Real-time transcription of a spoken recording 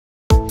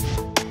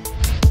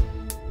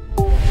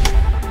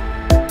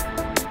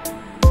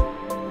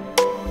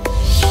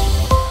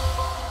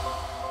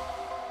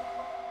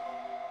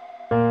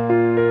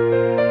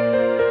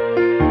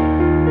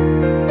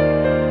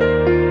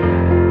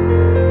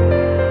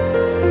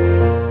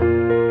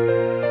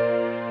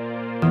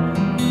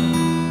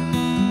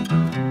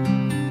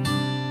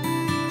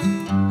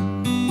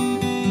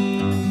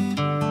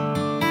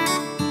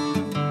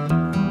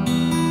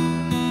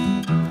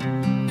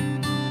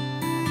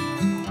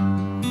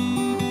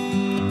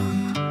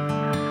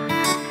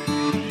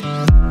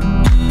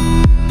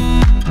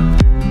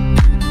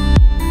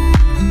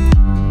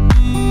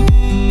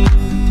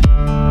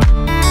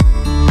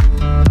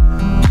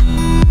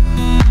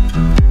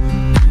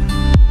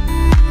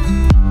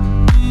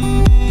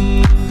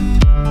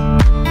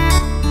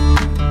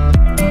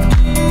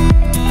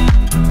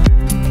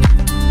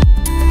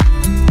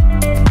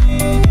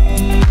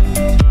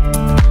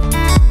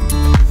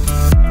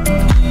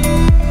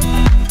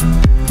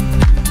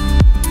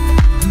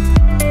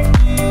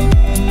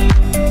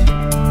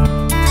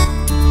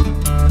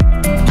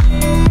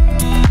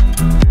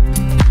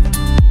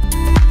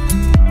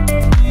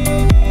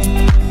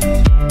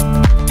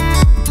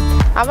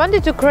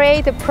wanted to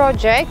create a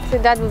project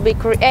that would be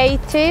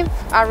creative,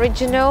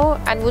 original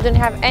and wouldn't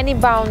have any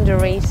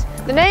boundaries.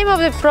 The name of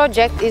the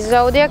project is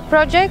Zodiac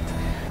project.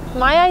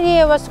 My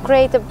idea was to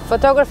create a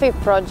photography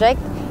project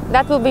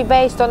that would be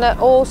based on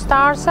all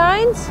star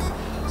signs.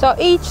 So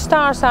each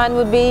star sign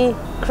would be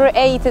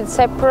created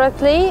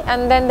separately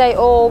and then they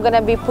all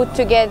gonna be put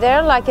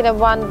together like in a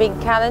one big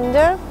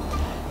calendar.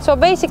 So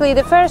basically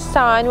the first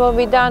sign what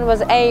we done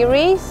was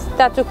Aries,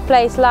 that took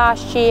place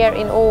last year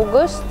in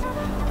August.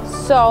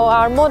 So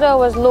our model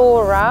was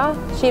Laura,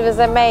 she was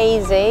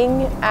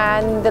amazing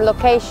and the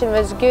location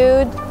was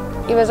good.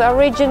 It was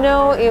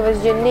original, it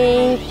was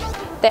unique,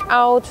 the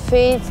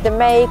outfits, the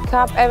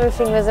makeup,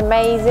 everything was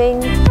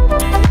amazing.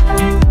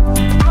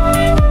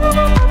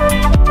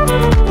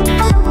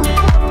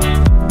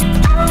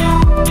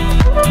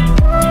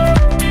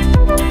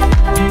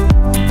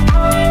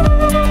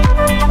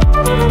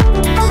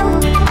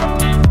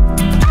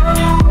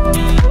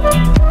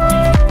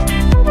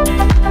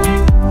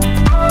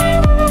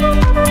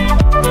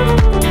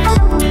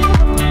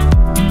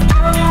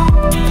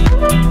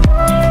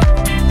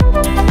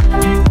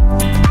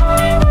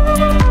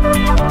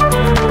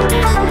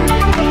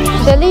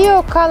 The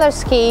Leo color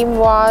scheme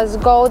was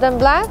gold and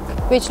black,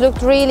 which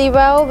looked really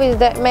well with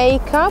the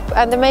makeup,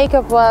 and the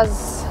makeup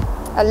was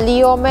a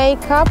Leo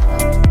makeup.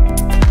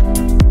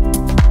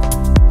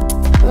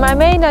 My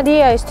main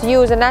idea is to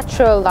use a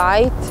natural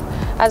light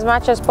as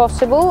much as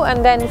possible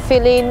and then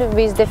fill in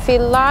with the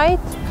fill light,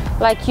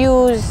 like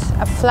use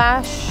a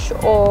flash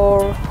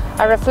or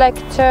a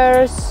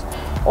reflectors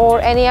or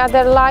any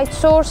other light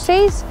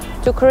sources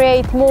to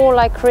create more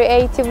like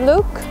creative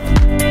look.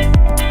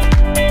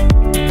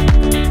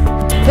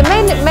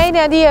 The main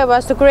idea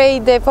was to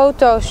create the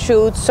photo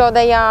shoots so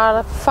they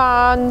are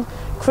fun,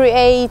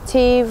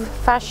 creative,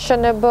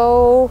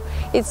 fashionable.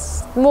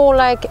 It's more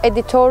like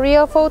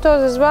editorial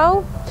photos as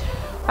well.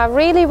 I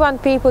really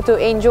want people to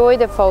enjoy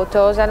the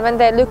photos and when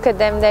they look at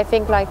them they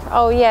think like,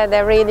 oh yeah,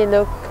 they really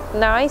look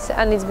nice,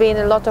 and it's been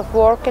a lot of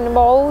work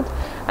involved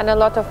and a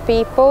lot of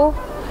people.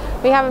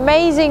 We have an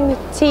amazing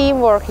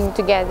team working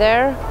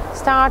together,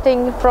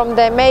 starting from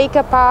the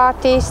makeup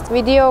artist,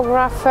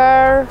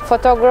 videographer,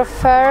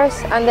 photographers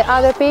and the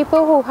other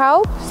people who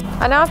help.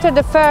 And after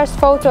the first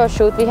photo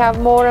shoot we have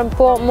more and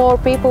more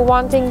people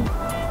wanting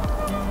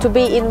to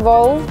be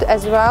involved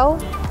as well,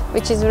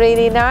 which is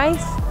really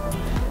nice,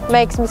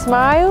 makes me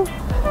smile.